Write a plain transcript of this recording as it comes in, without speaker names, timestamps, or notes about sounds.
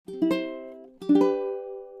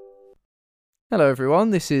Hello,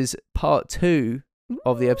 everyone. This is part 2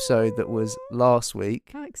 of the episode that was last week.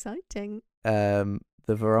 How exciting. The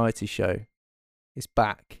variety show is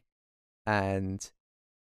back, and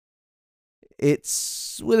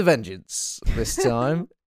it's with a vengeance this time.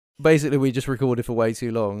 Basically, we just recorded for way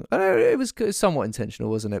too long. I know it was somewhat intentional,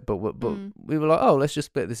 wasn't it? But we were like, oh, let's just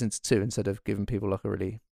split this into 2 instead of giving people like a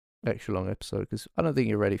really extra long episode, because I don't think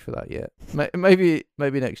you're ready for that yet. Maybe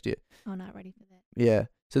next year. I'm not ready for that. Yeah.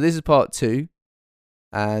 So this is part 2.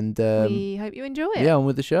 And we hope you enjoy it. Yeah, on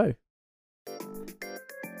with the show.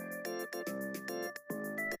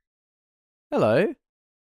 Hello.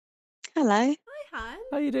 Hello. Hi, Han.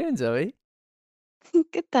 How you doing, Zoe?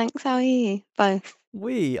 Good, thanks. How are you both?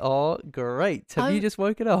 We are great. Have you just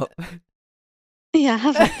woken up? Yeah, I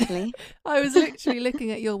have actually. I was literally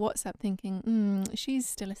looking at your WhatsApp thinking, she's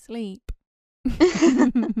still asleep.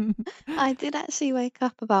 I did actually wake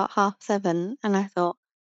up about 7:30 and I thought,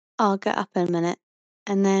 I'll get up in a minute,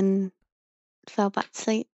 and then fell back to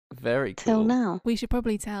sleep. Very cool. Till now. We should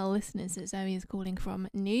probably tell listeners that Zoe is calling from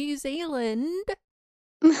New Zealand.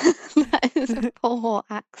 That is a poor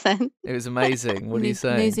accent. It was amazing. What are you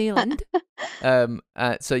saying? New Zealand.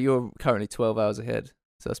 So you're currently 12 hours ahead.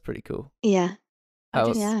 So that's pretty cool. Yeah.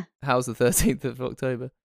 How's the 13th of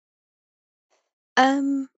October?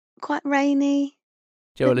 Quite rainy.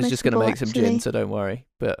 Joel is just going to make some gin, actually. so don't worry.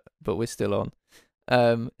 But we're still on.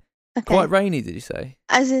 Okay. Quite rainy, did you say?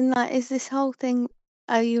 As in, like, is this whole thing?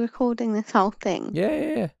 Are you recording this whole thing?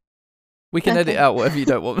 Yeah. We can edit out whatever you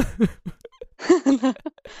don't want. I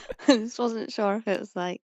just wasn't sure if it was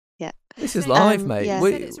like, yeah. This is live, mate. yeah.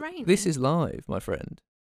 Said it's raining. This is live, my friend.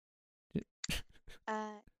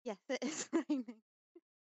 Yes, it is raining.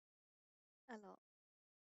 A lot.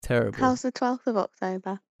 Terrible. How's the 12th of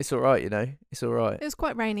October? It's all right, you know. It's all right. It was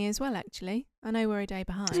quite rainy as well, actually. I know we're a day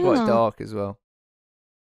behind. It's quite Oh. dark as well.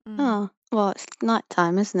 Oh, well, it's night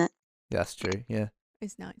time, isn't it? That's true, yeah.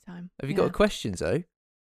 It's night time. Have you got a question, Zoe?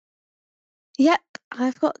 Yep,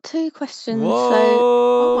 I've got 2 questions. Whoa!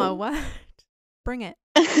 Oh my word. Bring it.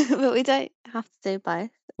 So, but we don't have to do both.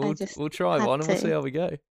 We'll try had one and we'll see to. how we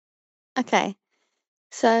go. Okay,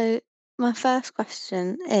 so my first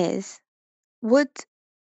question is, would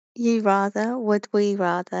we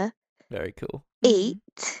rather Very cool. eat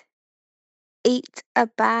a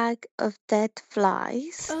bag of dead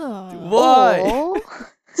flies? Oh. Why?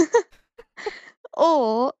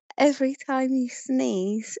 Or every time you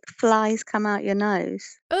sneeze, flies come out your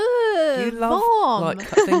nose. You love Mom.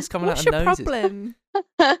 things coming What's out of your noses. problem?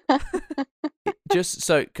 Just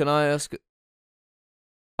so, can I ask?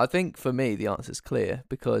 I think for me the answer's clear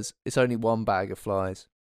because it's only one bag of flies.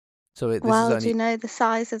 So this Well, is only. do you know the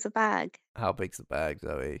size of the bag? How big's the bag,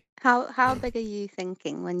 Zoe? How big are you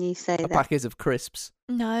thinking when you say A that? packet of crisps.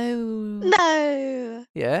 No. No.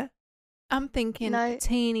 Yeah. I'm thinking No.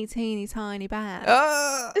 teeny, tiny bag.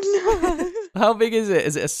 Ah! No. How big is it?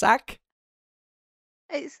 Is it a sack?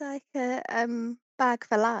 It's like a bag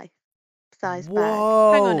for life size bag.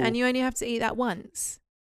 Whoa! Hang on, and you only have to eat that once?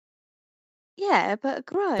 Yeah, but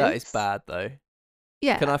gross. That is bad though.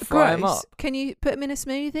 Yeah. Can I fry 'em gross. up? Can you put them in a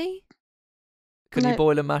smoothie? Can you No.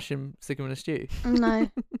 boil and mash them, stick them in a stew? No.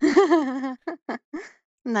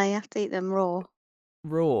 No, you have to eat them raw.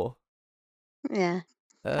 Raw. Yeah.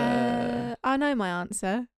 I know my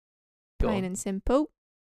answer. Go Plain on. and simple.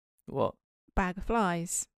 What? Bag of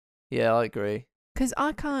flies. Yeah, I agree. Because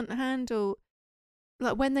I can't handle,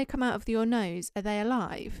 like, when they come out of your nose, are they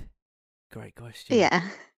alive? Great question. Yeah.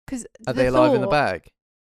 Because Are they alive in the bag?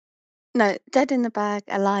 No, dead in the bag,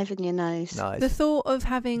 alive in your nose. Nice. The thought of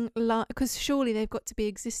having, because surely they've got to be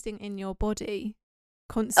existing in your body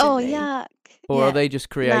constantly. Oh, yuck. Or Yeah. are they just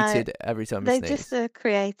created every time you They sneeze? just are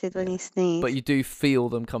created when Yeah. you sneeze. But you do feel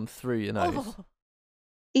them come through your nose. Oh.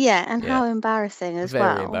 Yeah, and Yeah. how embarrassing as Very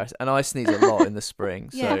well. embarrassing. And I sneeze a lot in the spring.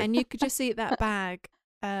 Yeah, So and you could just eat that bag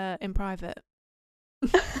in private.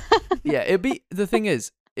 yeah, it'd be. The thing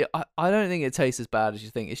is, I don't think it tastes as bad as you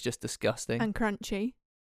think. It's just disgusting. And crunchy.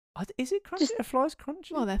 Is it crunchy? Just- Are flies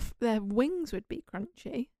crunchy? Well, their wings would be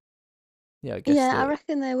crunchy. Yeah, I guess. Yeah, I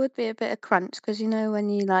reckon there would be a bit of crunch because you know when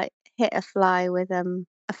you like hit a fly with a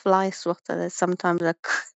fly swatter, there's sometimes a.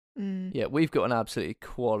 Mm. Yeah, we've got an absolutely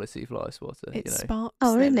quality fly swatter. It you know. sparks.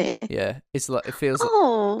 Oh, them. really? Yeah, it's like it feels.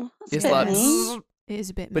 Oh, that's it's a bit like, mean. bzzz, It is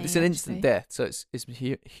a bit but it's mean, an instant actually. death, so it's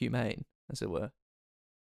humane, as it were.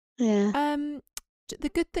 Yeah. The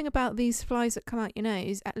good thing about these flies that come out your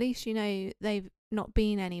nose, at least you know they've not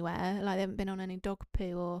been anywhere. Like they haven't been on any dog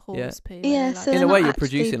poo or horse poo. Yeah, Like, so In they're a way, not you're actually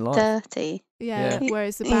producing life. dirty. yeah. Yeah.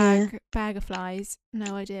 Whereas the Yeah. bag of flies,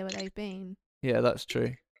 no idea where they've been. Yeah, that's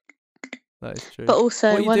true. That is true. But also,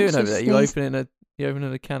 What are you once doing over you've there? You sneezed-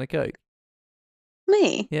 opening a can of Coke?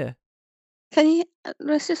 Me? Yeah. Can you?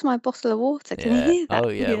 It's just my bottle of water. Can you hear that? Oh,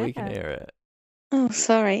 yeah, we can hear it. Oh,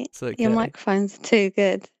 sorry. It's okay. Your microphones are too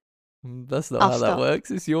good. That's not I'll how that stop.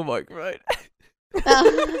 works. It's your microphone.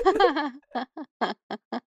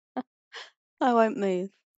 I won't move.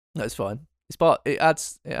 No, it's fine. It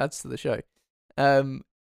adds to the show.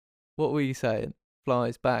 What were you saying?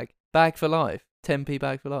 Flies bag for life. 10p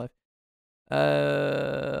bag for life.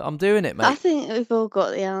 I'm doing it, mate. I think we've all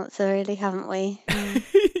got the answer, really, haven't we?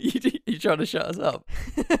 You trying to shut us up?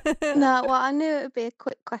 No, well, I knew it would be a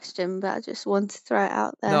quick question, but I just wanted to throw it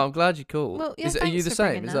out there. No, I'm glad you called. Well, yeah, Are you thanks the for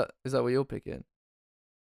same? bringing Is that what you're picking?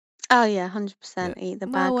 Oh yeah, 100%. Eat the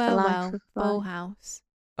bag for life. Full house.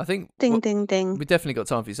 I think. Ding, ding, ding. We definitely got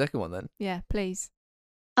time for your second one then. Yeah, please.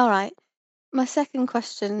 All right. My second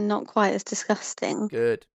question, not quite as disgusting.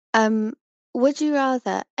 Good. Would you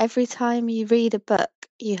rather every time you read a book,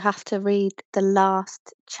 you have to read the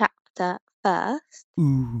last chapter first,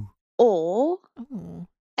 Ooh. or Ooh.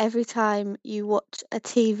 every time you watch a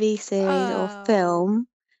TV series or film,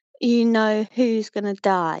 you know who's gonna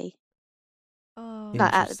die? Oh.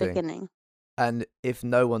 Like at the Interesting. beginning. And if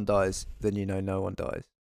no one dies, then you know no one dies.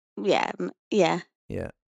 Yeah, yeah.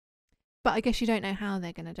 Yeah. But I guess you don't know how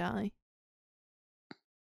they're going to die.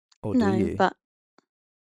 Or do you? But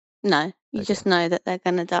no, you just know that they're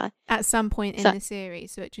gonna die at some point in the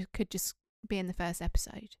series, so it could just be in the first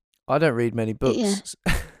episode. I don't read many books,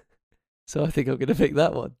 so I think I'm going to pick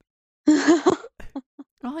that one.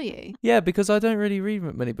 Are you? Yeah, because I don't really read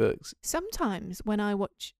many books. Sometimes when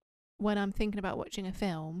I'm thinking about watching a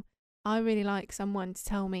film, I really like someone to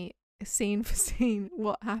tell me scene for scene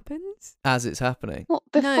what happens as it's happening. What,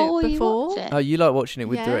 before you watch it? Oh, you like watching it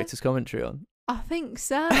with director's commentary on? I think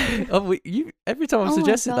so. Every time I've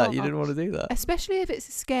suggested that, you didn't want to do that. Especially if it's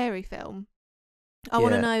a scary film. I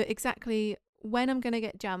want to know exactly when I'm going to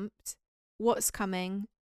get jumped, what's coming,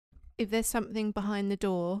 if there's something behind the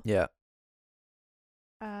door. Yeah.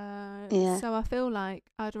 So I feel like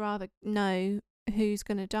I'd rather know who's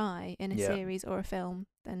going to die in a series or a film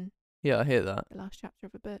than I hear that. the last chapter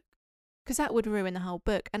of a book. Because that would ruin the whole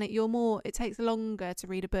book, and it takes longer to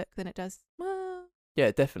read a book than it does. Well,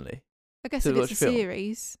 yeah, definitely. I guess if it's a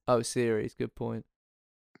series. Oh, series. Good point.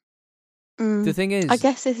 Mm. The thing is, I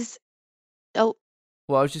guess this is. Oh.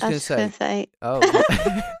 Well, I was just going to say. Oh.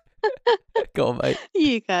 Go on, mate.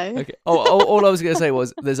 You go. Okay. All I was going to say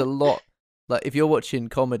was there's a lot. Like, if you're watching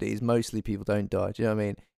comedies, mostly people don't die. Do you know what I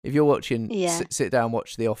mean? If you're watching, sit down,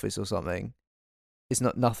 watch The Office or something,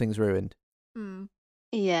 nothing's ruined. Mm.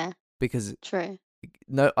 Yeah. Because true.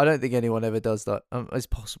 No, I don't think anyone ever does that. It's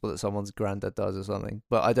possible that someone's granddad does or something,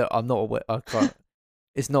 but I'm not aware. I can't.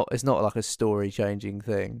 It's not like a story changing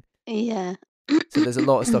thing. Yeah. So there's a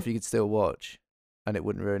lot of stuff you could still watch, and it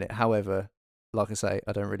wouldn't ruin it. However, like I say,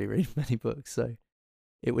 I don't really read many books, so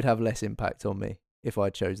it would have less impact on me if I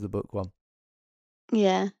chose the book one.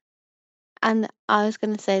 Yeah. And I was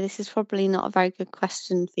going to say this is probably not a very good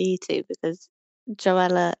question for you two because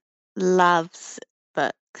Joella loves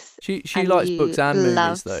books. She likes books and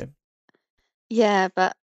movies though. Yeah,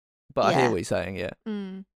 but I hear what you're saying. Yeah.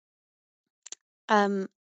 Mm.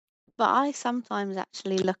 But I sometimes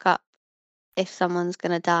actually look up if someone's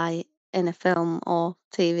going to die in a film or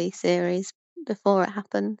TV series before it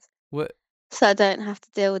happens. What? So I don't have to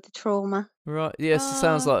deal with the trauma. Right. Yes, it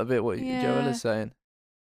sounds like a bit what Joella's saying.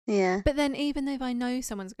 Yeah. But then even if I know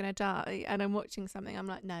someone's going to die and I'm watching something, I'm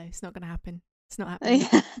like, no, it's not going to happen. It's not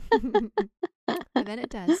happening. But then it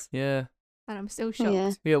does. Yeah. And I'm still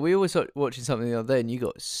shocked. Yeah, we always started watching something the other day and you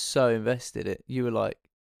got so invested in it. You were like,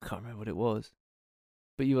 I can't remember what it was.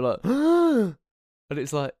 But you were like, and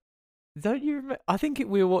it's like, don't you remember? I think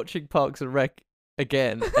we were watching Parks and Rec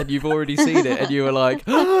again and you've already seen it and you were like,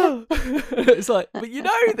 it's like, but you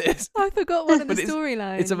know this. I forgot one of the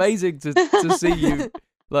storylines. It's amazing to see you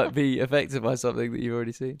like be affected by something that you've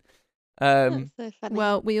already seen. That's so funny.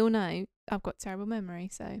 Well, we all know I've got terrible memory,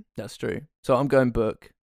 so that's true. So I'm going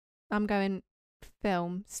book. I'm going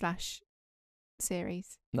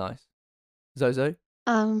film/series. Nice. Zozo?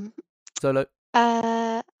 Zolo?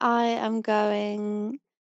 I am going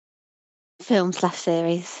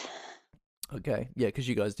film/series. Okay. Yeah, because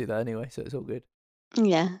you guys do that anyway, so it's all good.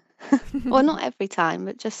 Yeah. Well, not every time,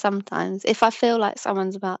 but just sometimes. If I feel like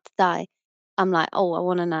someone's about to die, I'm like, oh, I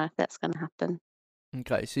want to know if that's going to happen.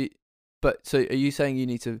 Okay. So are you saying you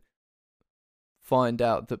need to find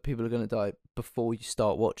out that people are going to die before you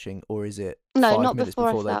start watching, or is it 5 minutes before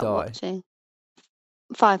I start they die?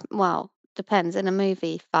 Watching. Well, depends. In a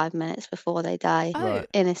movie, 5 minutes before they die. Oh. Right.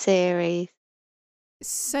 In a series.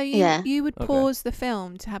 So you would pause the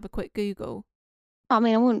film to have a quick Google? I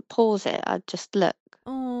mean, I wouldn't pause it. I'd just look.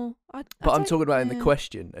 Oh, But I'm talking about in the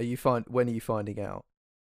question. When are you finding out?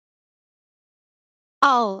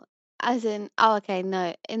 Oh, as in, okay,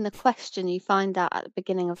 no. In the question, you find out at the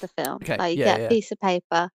beginning of the film. Okay, Like, you get a piece of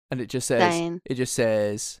paper. And it just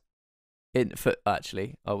says,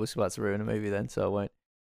 actually, I was about to ruin a movie then, so I won't.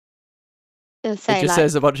 It'll say, it just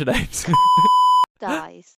says a bunch of names.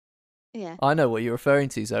 dies. Yeah. I know what you're referring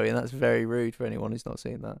to, Zoe, and that's very rude for anyone who's not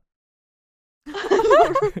seen that.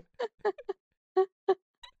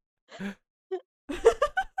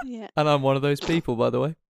 Yeah. And I'm one of those people, by the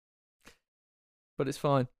way. But it's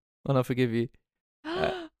fine, and I forgive you.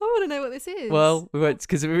 I want to know what this is. Well, we won't,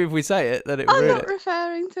 because if we say it, then it will I'm ruin not it.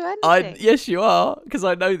 referring to anything. Yes, you are, because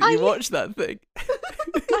I know that you watched that thing.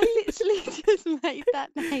 I literally just made that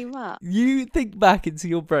name up. You think back into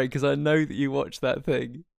your brain, because I know that you watched that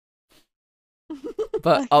thing.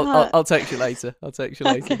 But I'll text you later.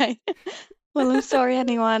 Okay. Well, I'm sorry,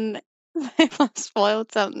 anyone, if I've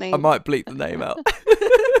spoiled something. I might bleep the name out.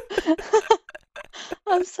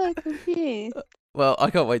 I'm so confused. Well, I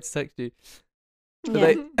can't wait to text you.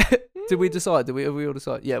 Yeah. Did we decide? Have we all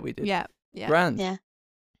decided? Yeah, we did. Yeah. Grand. Yeah.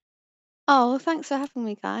 Oh, well, thanks for having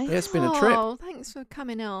me, guys. Yeah, it's been a trip. Oh, thanks for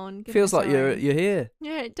coming on. Feels like you're here.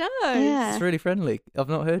 Yeah, it does. Yeah. It's really friendly. I've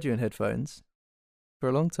not heard you in headphones for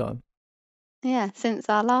a long time. Yeah, since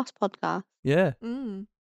our last podcast. Yeah.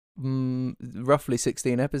 Roughly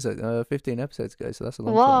 15 episodes ago, so that's a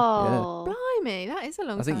long time. Whoa. Blimey, that is a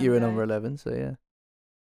long time. I think you were ago. number 11, so yeah.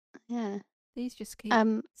 Yeah. These just keep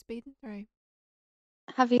speeding through.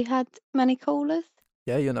 Have you had many callers?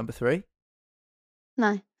 Yeah, you're number 3.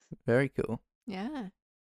 No. Very cool. Yeah.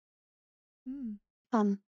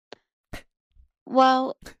 Fun.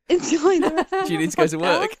 Well, enjoy the rest of Do you the need to go to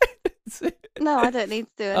podcast. work? No, I don't need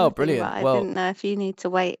to do anything. Oh, brilliant. But I Well, didn't know if you need to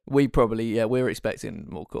wait. We probably, we're expecting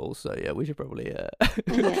more calls, so yeah, we should probably,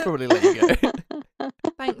 probably let you go.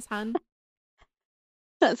 Thanks, Han.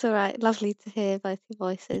 That's all right. Lovely to hear both your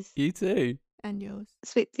voices. You too. And yours.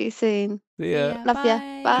 Speak to you soon. See ya. Love ya.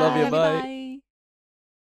 Bye. Love ya, bye. Bye.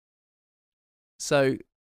 So,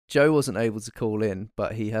 Joe wasn't able to call in,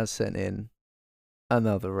 but he has sent in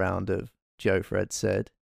another round of Joe Fred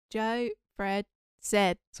Said. Joe Fred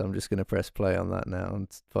Said. So I'm just going to press play on that now and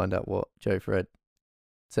find out what Joe Fred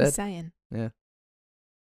said. Saying. Yeah.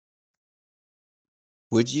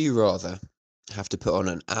 Would you rather have to put on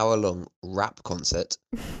an hour-long rap concert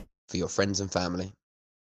for your friends and family?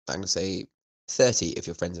 I'm going to say 30 if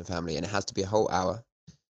you're friends and family, and it has to be a whole hour.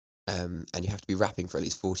 And you have to be rapping for at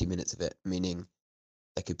least 40 minutes of it, meaning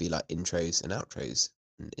there could be like intros and outros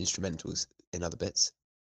and instrumentals in other bits.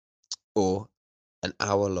 Or an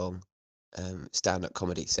hour-long stand-up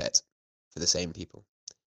comedy set for the same people.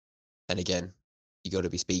 And again, you got to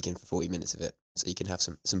be speaking for 40 minutes of it, so you can have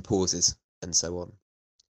some pauses and so on.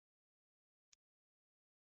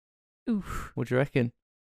 Oof. What do you reckon?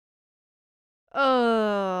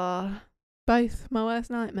 Both my worst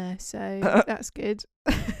nightmares, so that's good.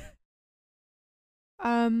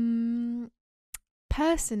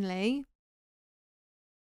 Personally,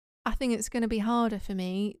 I think it's going to be harder for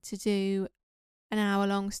me to do an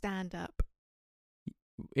hour-long stand-up.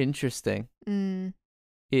 Interesting.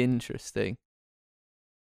 Interesting.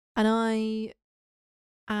 And I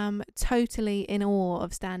am totally in awe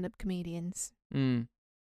of stand-up comedians.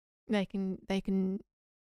 They can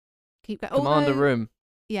keep going. Command a room.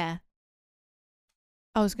 Yeah.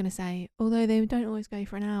 I was going to say, although they don't always go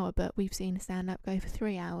for an hour, but we've seen a stand-up go for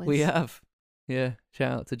 3 hours. We have. Yeah.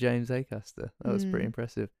 Shout out to James Acaster. That was pretty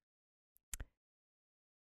impressive.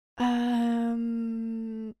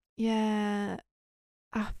 Yeah.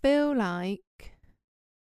 I feel like...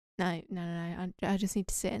 No. I just need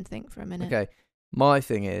to sit and think for a minute. Okay. My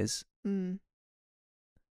thing is,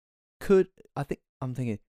 could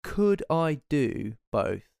I do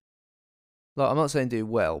both? Like, I'm not saying do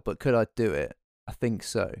well, but could I do it? I think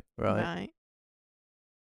so, right?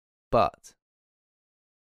 But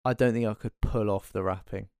I don't think I could pull off the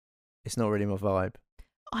rapping. It's not really my vibe.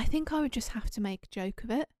 I think I would just have to make a joke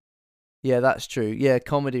of it. Yeah, that's true. Yeah,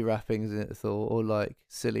 comedy rapping is a thought, or like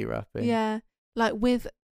silly rapping. Yeah, like with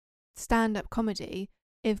stand-up comedy,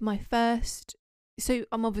 if my first... So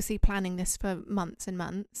I'm obviously planning this for months and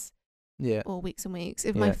months. Yeah. Or weeks and weeks.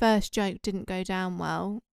 If my first joke didn't go down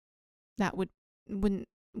well, that wouldn't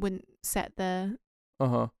set the...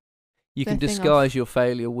 You can disguise your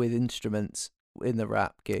failure with instruments in the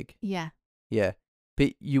rap gig. Yeah. Yeah.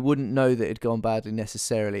 But you wouldn't know that it'd gone badly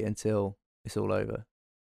necessarily until it's all over.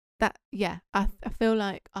 I feel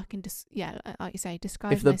like I can just, like you say,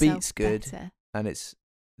 disguise if the myself beat's good better. And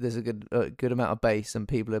there's a good amount of bass and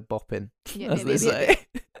people are bopping, Yeah, as they say.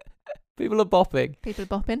 People are bopping. People are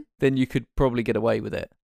bopping. Then you could probably get away with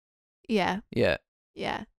it. Yeah. Yeah.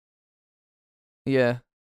 Yeah. Yeah.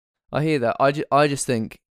 I hear that. I just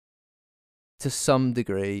think to some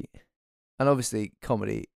degree, and obviously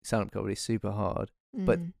stand-up comedy is super hard,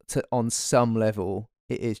 but on some level,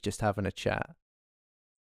 it is just having a chat.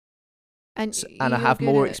 And I have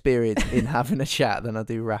more experience in having a chat than I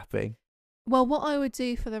do rapping. Well, what I would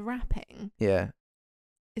do for the rapping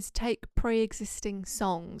is take pre-existing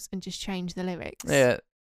songs and just change the lyrics. Yeah.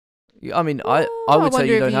 I mean, Well, I would I say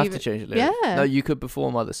you wonder don't if have you to even- change the lyrics. Yeah. No, you could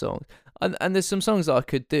perform other songs. And there's some songs that I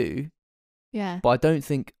could do, Yeah. but I don't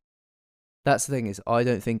think... That's the thing is, I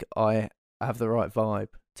don't think I have the right vibe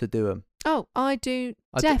to do them. Oh, I do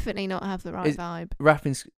definitely not have the right vibe.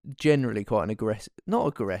 Rapping's generally quite an aggressive... Not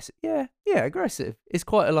aggressive. Yeah, aggressive. It's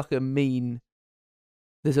quite like a mean...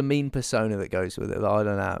 There's a mean persona that goes with it that I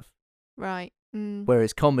don't have. Right.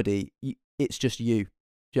 Whereas comedy, it's just you.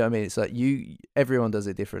 Do you know what I mean? It's like everyone does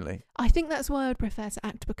it differently. I think that's why I would prefer to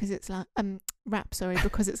act because it's like rap,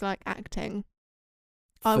 because it's like acting.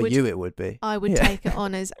 You it would be. I would take it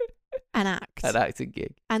on as an act. An acting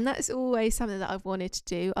gig. And that's always something that I've wanted to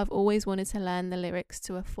do. I've always wanted to learn the lyrics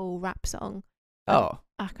to a full rap song. Oh.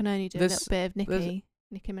 I can only do a little bit of Nicki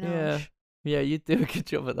Minaj. Yeah, you do a good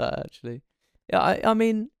job at that actually. Yeah, I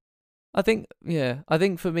mean, I think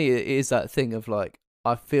for me it is that thing of like,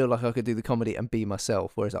 I feel like I could do the comedy and be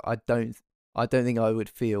myself, whereas I don't think I would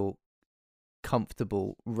feel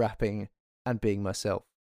comfortable rapping and being myself.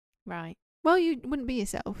 Right. Well, you wouldn't be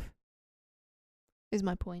yourself, is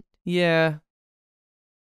my point. Yeah.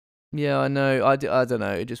 Yeah, I know. I don't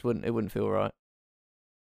know. It wouldn't feel right.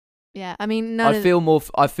 Yeah, I mean, I would feel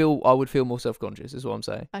more self-conscious, is what I'm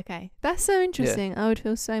saying. Okay, that's so interesting. Yeah. I would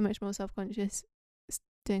feel so much more self-conscious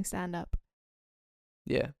doing stand-up.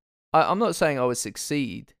 Yeah. I'm not saying I would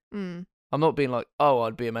succeed. I'm not being like, oh,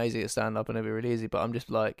 I'd be amazing at stand-up and it'd be really easy, but I'm just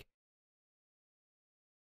like,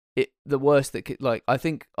 the worst that could, like, I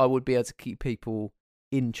think I would be able to keep people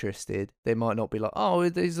interested. They might not be like, oh,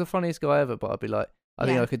 he's the funniest guy ever, but I'd be like, I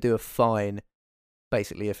think I could do a fine,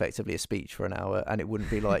 basically effectively a speech for an hour, and it wouldn't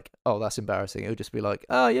be like, oh, that's embarrassing. It would just be like,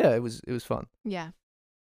 oh yeah, it was fun. Yeah.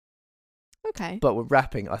 Okay. But with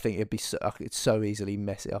rapping, I think I could so easily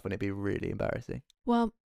mess it up and it'd be really embarrassing.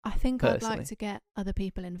 Well, I think Personally. I'd like to get other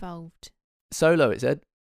people involved. Solo, it said.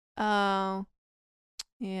 Oh,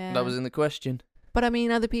 yeah. That was in the question. But I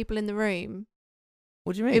mean, other people in the room.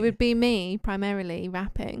 What do you mean? It would be me primarily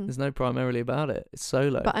rapping. There's no primarily about it. It's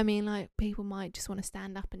solo. But I mean, like, people might just want to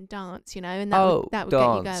stand up and dance, and that would dance. get you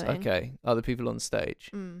going. Okay, other people on stage.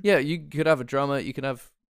 Yeah, you could have a drummer. You can have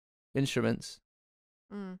instruments.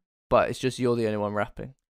 But it's just you're the only one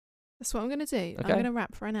rapping. That's what I'm going to do. Okay. I'm going to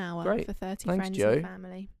rap for an hour for 30 Thanks, friends Joe. and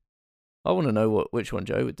family. I want to know which one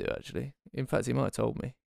Joe would do, actually. In fact, he might have told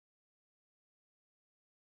me.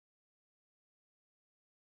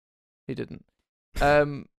 He didn't.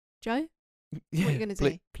 Joe? Yeah, what are you going to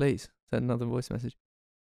do? Please, send another voice message.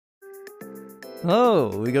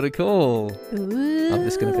 Oh, we got a call. Ooh. I'm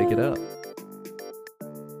just going to pick it up.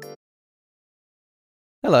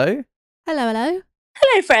 Hello. Hello.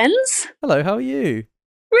 Hello, friends. Hello, how are you?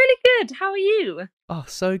 Really good. How are you? Oh,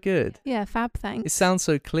 so good. Yeah, fab, thanks. It sounds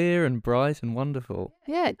so clear and bright and wonderful.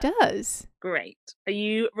 Yeah, it does. Great. Are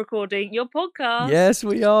you recording your podcast? Yes,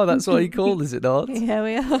 we are. That's why you called, is it not? Yeah,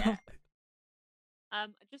 we are. Yeah. I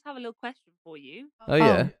just have a little question for you. Oh,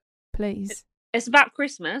 yeah. Please. It's about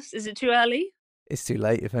Christmas. Is it too early? It's too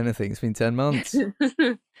late, if anything. It's been 10 months.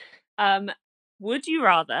 Would you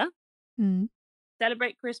rather Mm.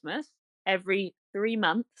 celebrate Christmas every 3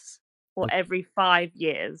 months or every 5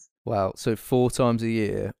 years? Wow. So 4 times a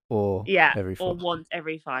year or every 4? Or once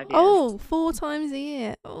every 5 years. Oh, 4 times a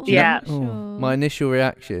year. Oh, Yeah. Sure. My initial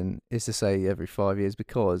reaction is to say every 5 years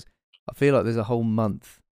because I feel like there's a whole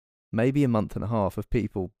month, maybe a month and a half of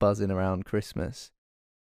people buzzing around Christmas.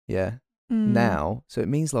 Yeah. Now. So it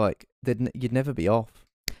means like you'd never be off.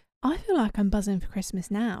 I feel like I'm buzzing for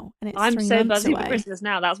Christmas now, and it's I'm 3 so months buzzing away. for Christmas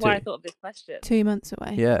now. That's why I thought of this question. 2 months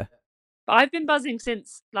away. Yeah. But I've been buzzing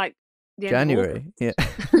since like the end January. of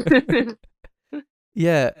Yeah.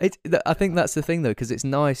 Yeah. I think that's the thing though, because it's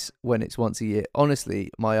nice when it's once a year.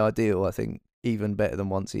 Honestly, my ideal, I think, even better than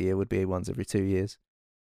once a year would be once every 2 years.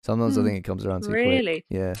 Sometimes I think it comes around too Really? quick.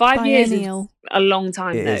 Yeah. 5 years is Biennial. a long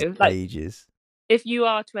time It though. is Like ages. if you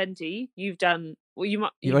are 20, you've done well.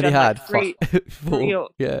 You've only done, had like, 3, 4.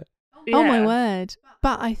 Yeah. Oh my yeah. word!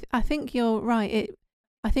 But I think you're right.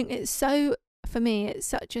 I think it's so, for me, it's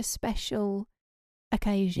such a special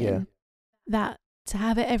occasion that to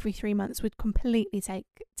have it every 3 months would completely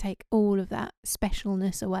take all of that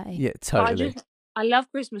specialness away. Yeah, But totally. I love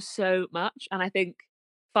Christmas so much, and I think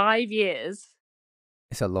 5 years.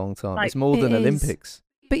 It's a long time. Like, it's more than it is. Olympics.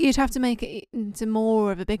 But you'd have to make it into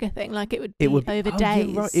more of a bigger thing. Like it would be over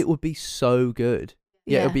days. Yeah, right. It would be so good.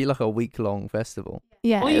 Yeah, it would be like a week-long festival.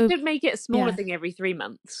 Yeah. Or you could make it a smaller thing every 3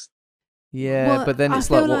 months. Yeah, Well, but then I it's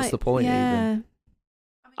feel like, what's the point even?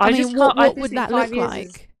 I mean, what would that look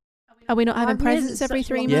like? Are we not having 5 years presents is every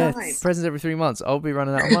such a 3 long Yeah, months? presents every 3 months. I'll be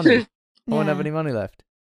running out of money. I won't have any money left.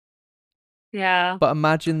 Yeah. But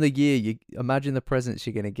imagine imagine the presents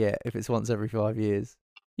you're gonna get if it's once every 5 years.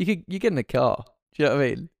 You're getting a car. Do you know what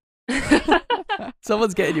I mean?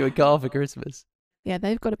 Someone's getting you a car for Christmas. Yeah,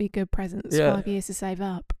 they've got to be good presents. Yeah. 5 years to save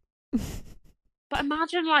up. But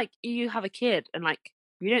imagine like you have a kid and like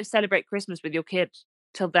you don't celebrate Christmas with your kid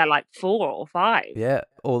till they're like 4 or 5. Yeah,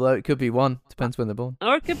 although it could be one. Depends when they're born.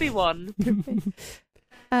 Or it could be 1.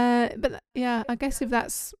 But yeah, I guess if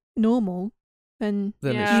that's normal, then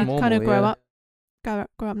Then Yeah. it's you kind of normal, grow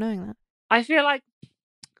up knowing that. I feel like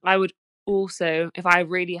I would also, if I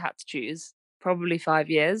really had to choose, probably 5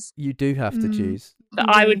 years. You do have to choose.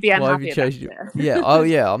 But I would be Why have unhappy you about chosen? it. Yeah. Oh,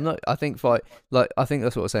 yeah. I'm not. I think I think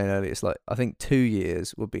that's what I was saying earlier. It's like I think 2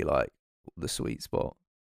 years would be like the sweet spot.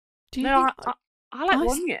 Do you No, think? I like I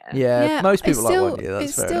 1 year. Yeah. Most it's people like still, 1 year. That's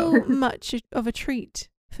it's fair still enough. much of a treat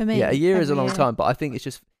for me. Yeah, a year is a every long year. time, but I think it's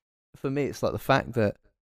just for me. It's like the fact that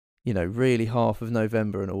really half of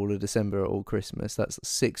November and all of December are all Christmas. That's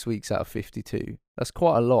 6 weeks out of 52. That's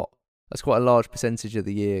quite a lot. That's quite a large percentage of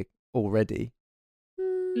the year already.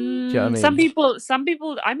 Do you know what I mean? Some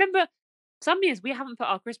people. I remember some years we haven't put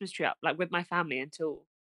our Christmas tree up like with my family until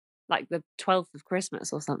like the 12th of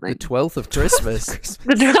Christmas or something. The 12th of Christmas.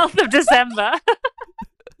 The 12th of December.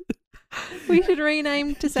 We should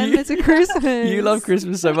rename December to Christmas. You love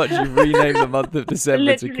Christmas so much you rename the month of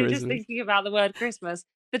December to Literally just Christmas. thinking about the word Christmas.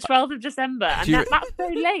 The 12th of December, and Do you that's so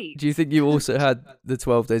late. Do you think you also had the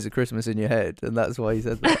 12 days of Christmas in your head, and that's why you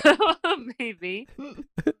said that? Maybe.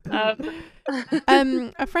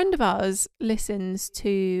 A friend of ours listens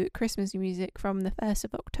to Christmas music from the 1st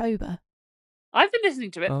of October. I've been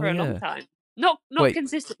listening to it Oh, for a yeah. long time. Not Wait.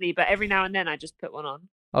 consistently, but every now and then I just put one on.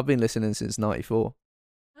 I've been listening since '94.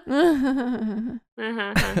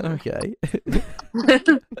 Okay.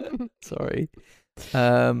 Sorry.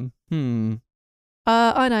 I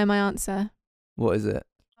know my answer. What is it?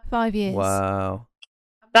 5 years. Wow.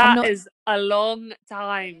 That is a long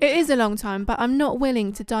time. It is a long time, but I'm not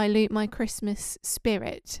willing to dilute my Christmas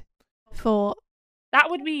spirit for. That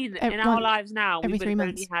would mean in our once- lives now every 3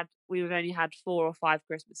 months. we would only had 4 or 5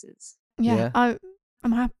 Christmases. Yeah.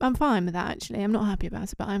 I'm fine with that. Actually, I'm not happy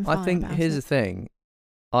about it, but I'm fine. I think about here's it. the thing.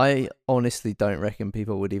 I honestly don't reckon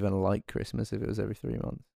people would even like Christmas if it was every 3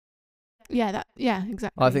 months. Yeah,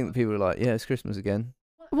 exactly. I think that people are like, yeah, it's Christmas again.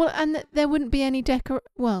 Well, and there wouldn't be any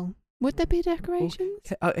Well, would there be decorations?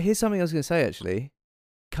 Here's something I was going to say, actually.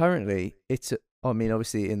 Currently,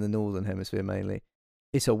 obviously in the Northern Hemisphere mainly,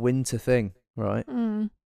 it's a winter thing, right?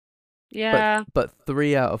 Mm. Yeah. But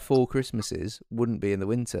 3 out of 4 Christmases wouldn't be in the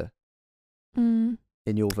winter. Mm.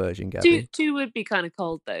 In your version, Gabby. Two would be kind of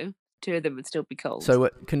cold though. 2 of them would still be cold. So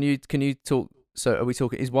can you talk? So are we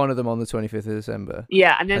talking? Is one of them on the 25th of December?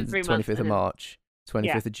 Yeah, and then 3 months. 25th of March,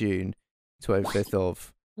 25th of June, 25th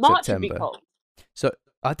of March September. would be cold. So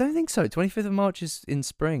I don't think so. 25th of March is in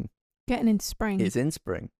spring. Getting into spring. It's in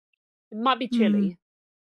spring. It might be chilly.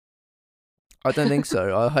 I don't think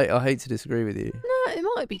so. I hate to disagree with you. No, it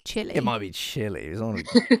might be chilly. It might be chilly. It's not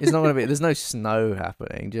going to be. There's no snow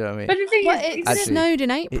happening. Do you know what I mean? But the thing It Actually, snowed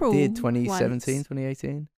in April. It did 2017, once.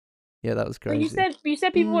 2018. Yeah, that was Well, crazy. you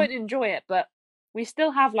said people wouldn't enjoy it, but we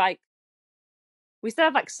still have like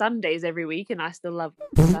Sundays every week, and I still love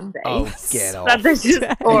Sundays. Oh, get off. Sundays You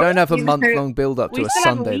don't have a month-long build-up to we a still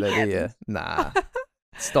have a Sunday, though, do you? weekend. Nah.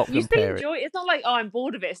 Stop You still comparing. enjoy it. It's not like I'm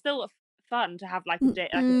bored of it. It's still fun to have like a day,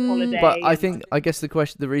 like a holiday. But and- I guess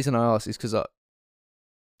the reason I ask is because are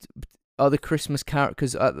the Christmas carols,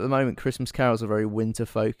 because at the moment Christmas carols are very winter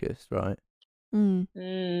focused, right?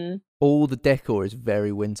 Mm. All the decor is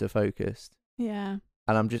very winter focused, Yeah.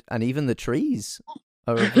 and even the trees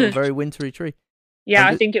are a very wintry tree. Yeah,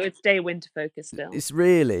 I'm I think it would stay winter focused still. It's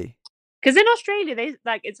really, Because in Australia, they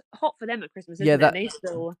like it's hot for them at Christmas, isn't Yeah, it? that- They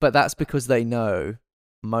still. but that's because they know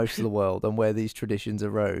most of the world and where these traditions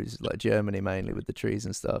arose, like Germany mainly with the trees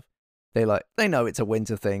and stuff. They know it's a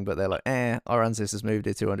winter thing, but they're like, our ancestors moved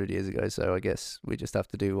here 200 years ago, so I guess we just have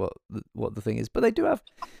to do what the thing is. But they do have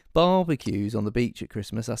barbecues on the beach at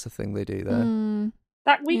Christmas. That's the thing they do there. Mm.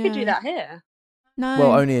 That we could do Yeah. that here. No.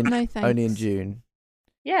 Well, only in no thanks. June,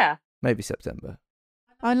 Yeah. maybe September.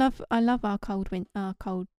 I love our cold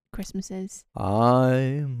Christmases.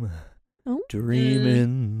 I'm Oh.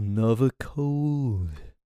 dreaming of a cold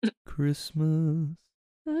Christmas.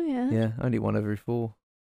 Oh yeah. Yeah, only one every 4.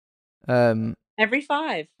 Any Every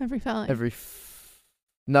 5. Every 5.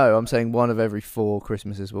 No, I'm saying one of every 4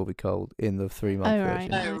 Christmases will be cold in the 3-month Oh, right.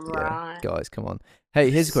 version. Oh, Yeah, right. guys, come on. Hey,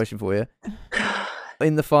 here's a question for you.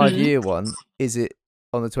 In the 5-year one, is it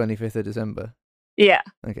on the 25th of December? Yeah.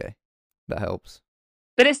 Okay, that helps.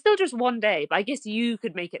 But it's still just one day. But I guess you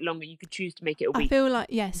could make it longer. You could choose to make it a I week. feel like,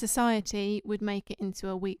 society would make it into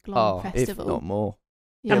a week-long festival. If not more.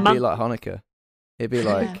 Yeah. It'd be like Hanukkah. It'd be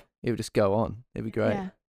like, Yeah. it would just go on. It'd be great. Yeah.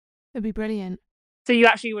 It'd be brilliant. So you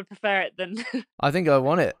actually would prefer it than... I think I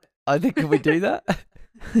want it. I think, can we do that?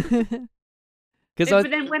 But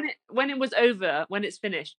then when it was over, when it's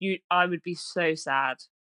finished, I would be so sad.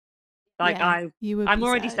 Like I'm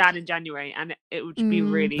already sad in January, and it would be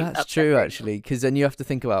really. That's true, actually, because then you have to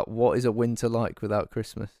think about what is a winter like without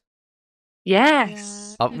Christmas.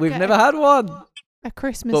 Yes. Yeah. We've never had one. A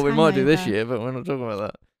Christmas. Well, we might do this hangover. year, but we're not talking about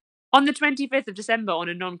that. On the 25th of December, on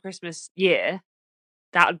a non-Christmas year,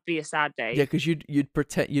 that would be a sad day. Yeah, because you'd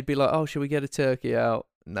pretend, you'd be like, oh, should we get a turkey out?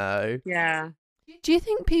 No. Yeah. Do you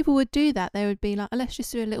think people would do that? They would be like, let's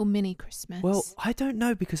just do a little mini Christmas. Well, I don't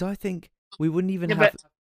know, because I think we wouldn't even Yeah, have.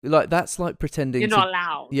 but Like, that's like pretending. you're not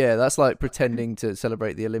allowed. Yeah, that's like pretending to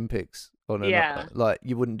celebrate the Olympics on Yeah. like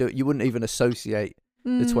you wouldn't do it. You wouldn't even associate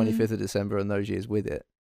the 25th of December and those years with it.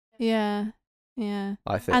 Yeah. Yeah.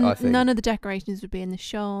 I think. And none of the decorations would be in the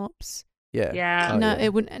shops. Yeah. Yeah. Oh, no, yeah.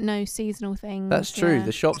 it wouldn't. No seasonal things. That's true. Yeah.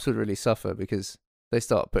 The shops would really suffer because they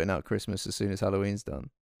start putting out Christmas as soon as Halloween's done,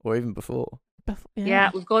 or even before.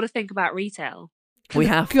 Yeah, we've got to think about retail. We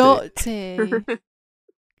have got to.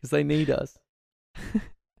 because they need us.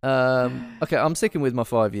 Okay, I'm sticking with my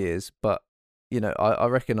 5 years, but I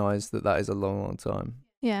recognise that is a long, long time.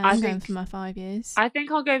 Yeah, I'm going for my 5 years. I think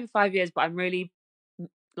I'll go for 5 years, but I'm really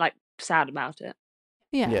sad about it.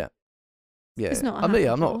 Yeah. It's not.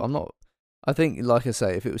 I'm not. I think, like I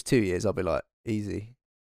say, if it was 2 years, I'd be like easy.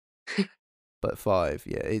 But 5,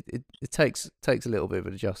 yeah, it takes a little bit of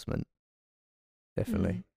an adjustment.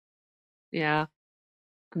 Definitely. Yeah,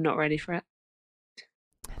 I'm not ready for it.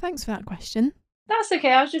 Thanks for that question. That's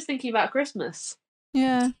okay. I was just thinking about Christmas.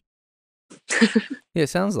 Yeah. Yeah,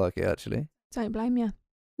 sounds like it actually. Don't blame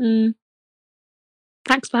you.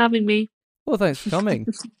 Thanks for having me. Well, thanks for coming.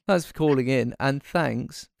 Thanks for calling in, and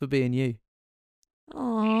thanks for being you.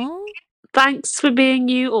 Aww. Thanks for being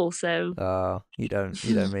you also. Ah, you don't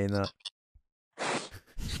mean that.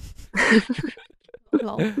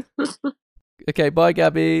 Lol. Okay, bye,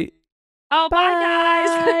 Gabby. Oh,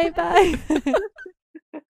 bye guys. Bye.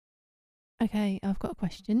 Okay, I've got a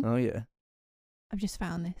question. Oh yeah. I've just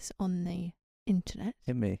found this on the internet.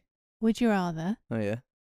 Hit me. Would you rather Oh yeah.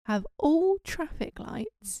 have all traffic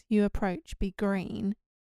lights you approach be green,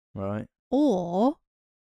 Right. or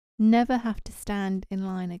never have to stand in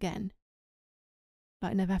line again?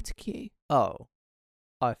 Like, never have to queue. Oh,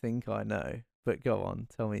 I think I know. But go on,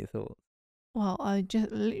 tell me your thoughts. Well, I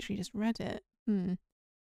literally just read it.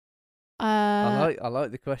 I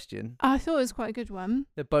like the question. I thought it was quite a good one.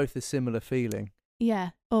 They're both a similar feeling.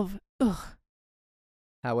 Yeah, of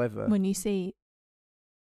However, when you see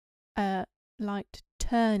a light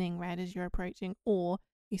turning red as you're approaching, or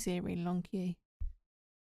you see a really long queue.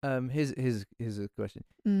 here's a question.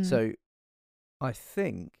 Mm. So, I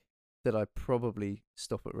think that I probably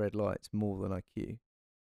stop at red lights more than I queue.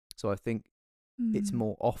 So I think it's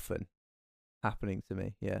more often happening to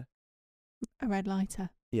me. Yeah. A red lighter.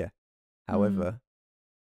 Yeah. However,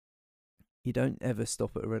 you don't ever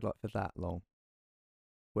stop at a red light for that long.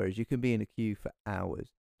 Whereas you can be in a queue for hours.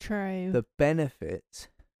 True. The benefits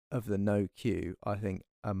of the no queue, I think,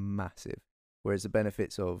 are massive. Whereas the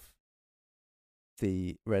benefits of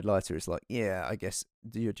the red lighter is like, yeah, I guess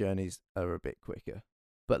your journeys are a bit quicker.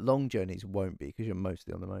 But long journeys won't be because you're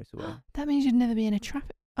mostly on the motorway. That means you'd never be in a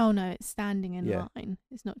traffic... Oh, no, it's standing in Yeah. line.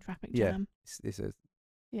 It's not traffic Yeah. jam. It's a,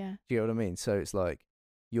 Yeah. do you get what I mean? So it's like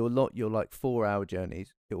your 4-hour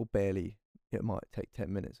journeys, it might take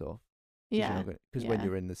 10 minutes off. Yeah. Because when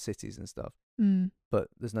you're in the cities and stuff. But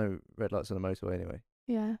there's no red lights on the motorway anyway.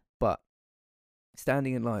 Yeah. But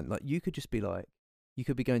standing in line, like, you could just be like, you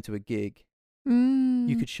could be going to a gig. Mm.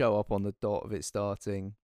 You could show up on the dot of it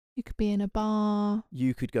starting. You could be in a bar.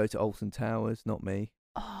 You could go to Alton Towers, not me.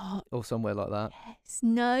 Oh, Or somewhere like that. yes.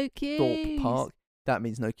 No queues. Thorpe Park. That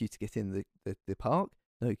means no queue to get in the park.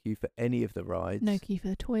 No queue for any of the rides. No queue for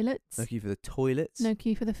the toilets. No queue for the toilets. No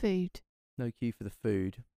queue for the food. No queue for the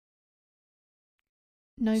food.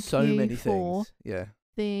 No So queue many for things. Yeah.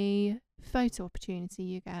 the photo opportunity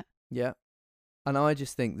you get. Yeah. And I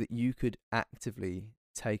just think that you could actively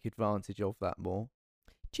take advantage of that more.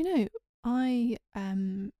 Do you know,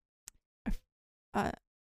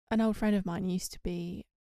 an old friend of mine used to be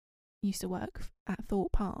used to work at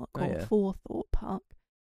Thorpe Park yeah. for Thorpe Park.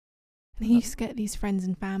 And he used to get these friends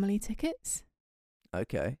and family tickets.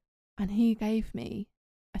 Okay. And he gave me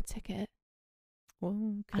a ticket.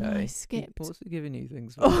 Well, okay. And I skipped. What's it giving you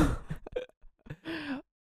things for?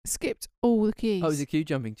 Skipped all the queues. Oh, it was a queue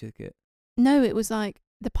jumping ticket? No, it was like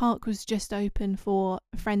the park was just open for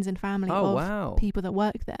friends and family of people that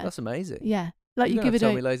work there. That's amazing. Yeah. Like you give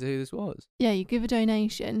tell me later who this was. Yeah, you give a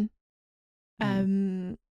donation.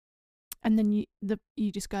 And then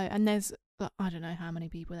you just go, and there's I don't know how many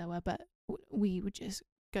people there were, but we would just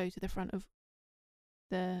go to the front of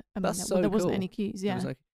the. There wasn't any queues. Yeah.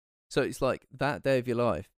 So it's like that day of your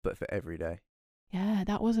life, but for every day. Yeah,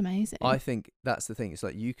 that was amazing. I think that's the thing. It's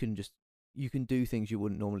like you can do things you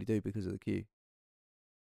wouldn't normally do because of the queue.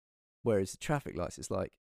 Whereas the traffic lights, it's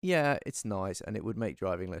like, yeah, it's nice and it would make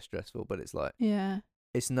driving less stressful, but it's like,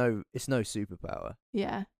 it's no superpower.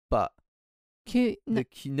 Yeah. But queue,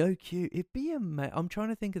 no queue. It'd be I'm trying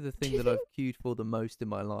to think of the thing that I've queued for the most in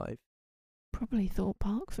my life. Probably Thorpe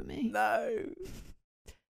Park for me. No.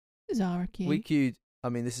 Zara queue. We queued. I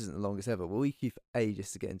mean, this isn't the longest ever, but we queued for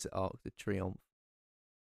ages to get into Arc de Triomphe.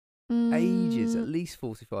 Ages, at least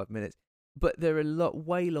 45 minutes. But there are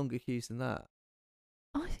way longer queues than that.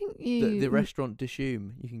 I think you... The restaurant de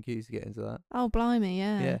Choum, you can queue to get into that. Oh, blimey,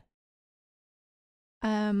 yeah.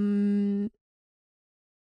 Yeah.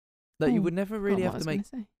 Like, you would never really have to make...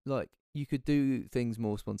 Like, you could do things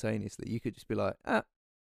more spontaneously. You could just be like,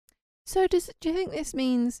 So do you think this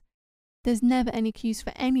means there's never any queues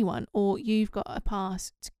for anyone, or you've got a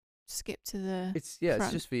pass to skip to the It's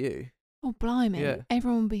front? just for you. Oh, blimey. Yeah.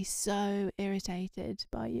 Everyone would be so irritated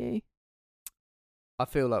by you. I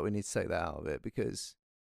feel like we need to take that out of it because...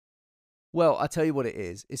 Well, I tell you what it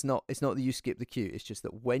is. It's not that you skip the queue. It's just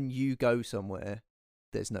that when you go somewhere,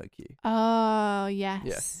 there's no queue. Oh,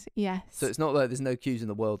 yes. Yeah. Yes. So it's not like there's no queues in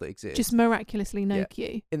the world that exist. Just miraculously no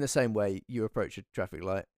queue. In the same way you approach a traffic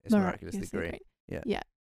light, it's miraculously green. Yeah. Yeah.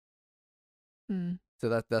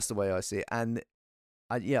 So that's the way I see it. And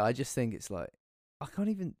I just think it's like,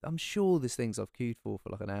 I'm sure there's things I've queued for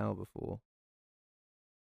like an hour before.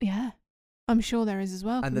 Yeah. I'm sure there is as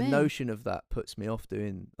well. And the notion of that puts me off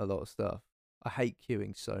doing a lot of stuff. I hate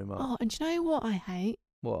queuing so much. Oh, and do you know what I hate?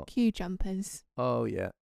 What? Queue jumpers. Oh yeah.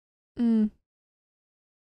 Oh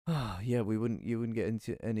yeah, you wouldn't get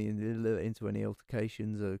into any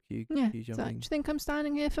altercations or queue jumping. So, do you think I'm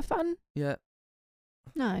standing here for fun? Yeah.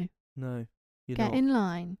 No. You're Get not. in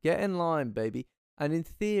line. Get in line, baby. And in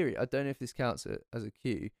theory, I don't know if this counts as a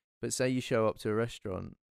queue, but say you show up to a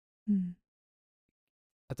restaurant.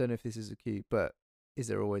 I don't know if this is a queue, but is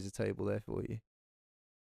there always a table there for you?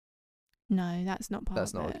 No, that's not part of it.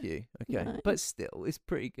 That's not a queue. Okay. No. But still, it's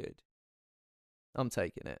pretty good. I'm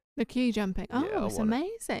taking it. The queue jumping. Oh, Yeah, it's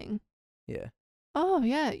amazing. Yeah. Oh,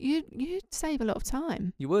 yeah. You'd save a lot of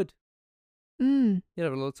time. You would. You'd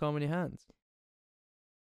have a lot of time on your hands.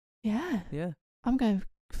 Yeah. Yeah. I'm going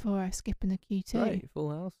for a skip in the queue too. Right,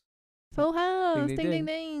 full house. Full house. Ding, Ding, ding, ding,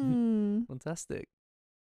 ding. Fantastic.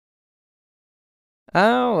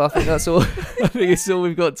 Oh, I think that's all. I think it's all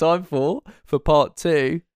we've got time for part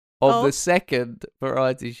 2 of the second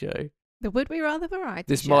variety show. The Would We Rather variety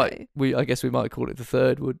this show. I guess we might call it the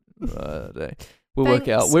third. We'll work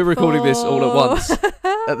it out. We're recording this all at once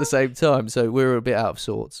at the same time, so we're a bit out of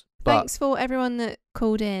sorts. But thanks for everyone that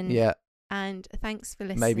called in. Yeah. And thanks for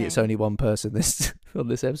listening. Maybe it's only one person on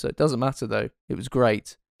this episode. Doesn't matter though. It was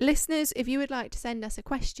great. Listeners, if you would like to send us a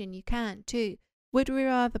question, you can to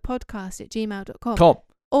would-we-rather-podcast@gmail.com.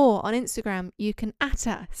 Or on Instagram, you can at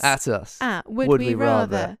us. At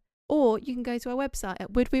would-we-rather. Or you can go to our website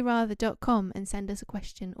at would-we-rather.com and send us a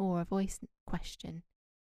question or a voice question.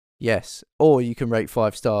 Yes. Or you can rate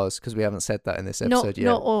 5 stars because we haven't said that in this episode yet.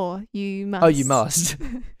 Not or. You must. Oh, you must.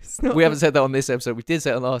 We haven't said that on this episode. We did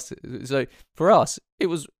say it on last. So for us, it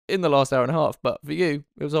was in the last hour and a half. But for you,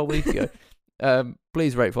 it was a whole week ago.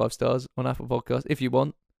 Please rate 5 stars on Apple Podcasts if you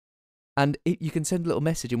want. And you can send a little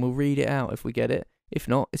message and we'll read it out if we get it. If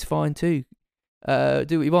not, it's fine too. Do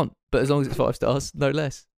what you want. But as long as it's 5 stars, no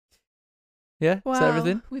less. Yeah? Wow. Is that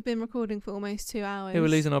everything? We've been recording for almost 2 hours. Yeah, we're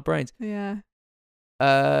losing our brains. Yeah.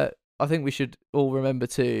 I think we should all remember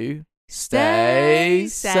to stay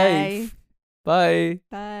safe. Bye.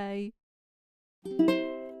 Bye.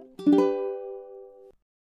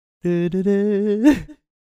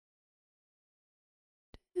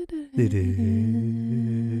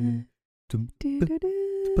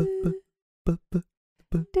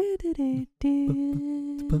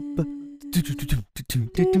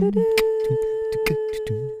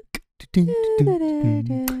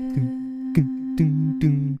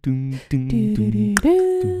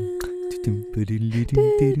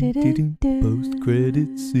 Post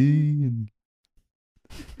credit scene.